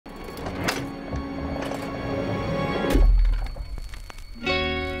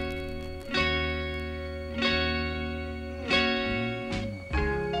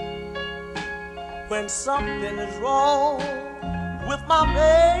when something is wrong with my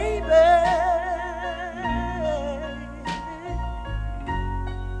baby.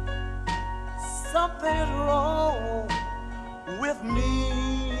 Something is wrong with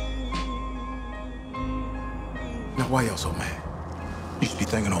me. Now, why y'all so mad? You should be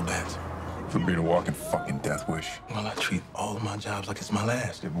thanking old bats. For being a walking fucking death wish. Well, I treat all of my jobs like it's my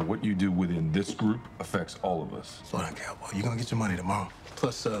last. Yeah, but what you do within this group affects all of us. Slow down, cowboy. You're gonna get your money tomorrow.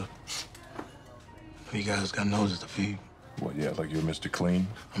 Plus, you guys got noses to feed. What, yeah, like you're Mr. Clean?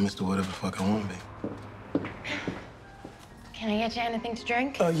 I'm Mr. Whatever the fuck I want to be. Can I get you anything to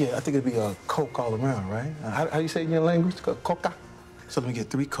drink? Yeah, I think it'd be a Coke all around, right? How you say it in your language? Coca? So let me get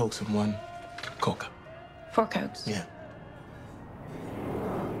 3 Cokes and 1 Coca. 4 Cokes. Yeah.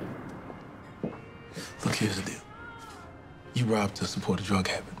 Look, here's the deal. You rob to support a drug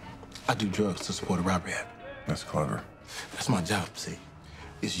habit. I do drugs to support a robbery habit. That's clever. That's my job, see.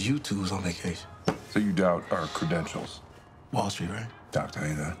 It's you two who's on vacation. So you doubt our credentials? Wall Street, right? Doc tell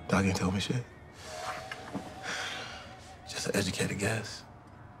you that? Doc ain't tell me shit. Just an educated guess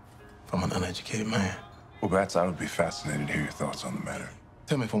from an uneducated man. Well, Bats, I would be fascinated to hear your thoughts on the matter.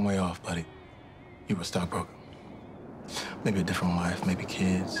 Tell me if I'm way off, buddy. You were a stockbroker. Maybe a different wife, maybe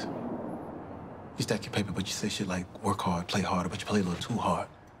kids. You stack your paper, but you say shit like work hard, play harder, but you play a little too hard.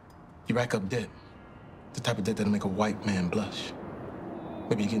 You rack up debt. The type of debt that'll make a white man blush.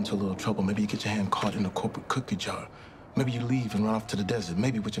 Maybe you get into a little trouble. Maybe you get your hand caught in a corporate cookie jar. Maybe you leave and run off to the desert.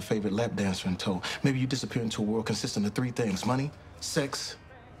 Maybe with your favorite lap dancer in tow. Maybe you disappear into a world consisting of 3 things: money, sex,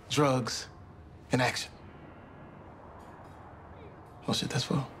 drugs, and action. Oh shit, that's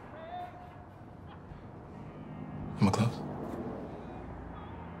full. Am I close?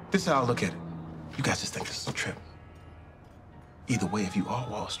 This is how I look at it. You guys just think this is a trip. Either way, if you are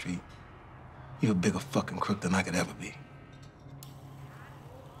Wall Street, you're a bigger fucking crook than I could ever be.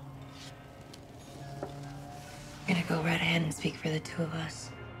 I'm gonna go right ahead and speak for the 2 of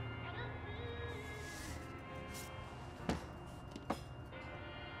us. You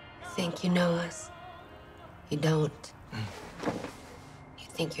think you know us? You don't. You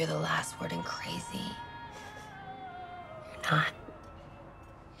think you're the last word in crazy. You're not.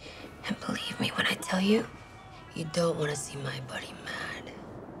 And believe me when I tell you, you don't want to see my buddy mad.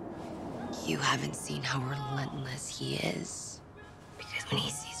 You haven't seen how relentless he is. Because when he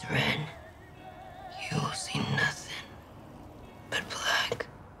sees red, you will see nothing but black.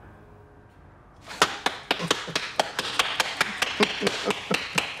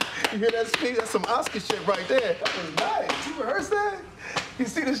 You hear that speech? That's some Oscar shit right there. That was nice. You rehearsed that? You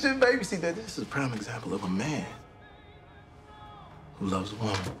see this shit, baby? See that? This is a prime example of a man who loves a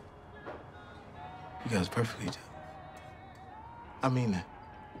woman. You guys perfect each other. I mean that.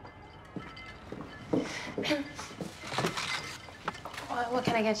 What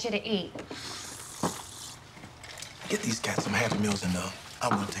can I get you to eat? Get these cats some Happy Meals and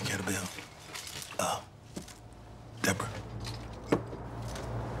I'm gonna take care of the bill. Deborah.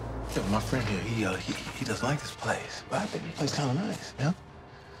 Yeah, my friend here, he doesn't like this place, but I think this place kind of nice, yeah?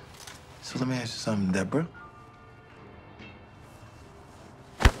 So let me ask you something, Deborah.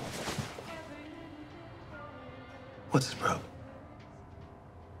 What's his problem?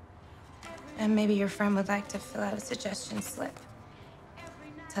 And maybe your friend would like to fill out a suggestion slip.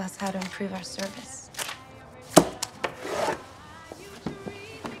 Tell us how to improve our service.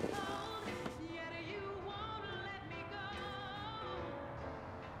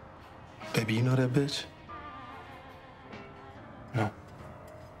 Baby, you know that bitch? No.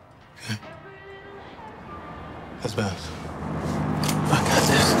 Okay. Let's bounce. I got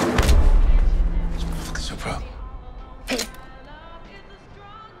this. What the fuck is your problem?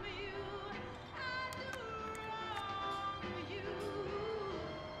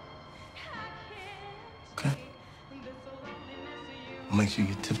 Okay. Make sure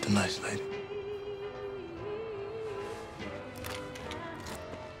you tip the nice lady.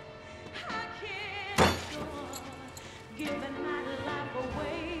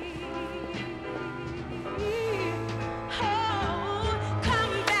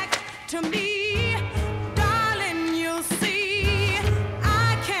 To me.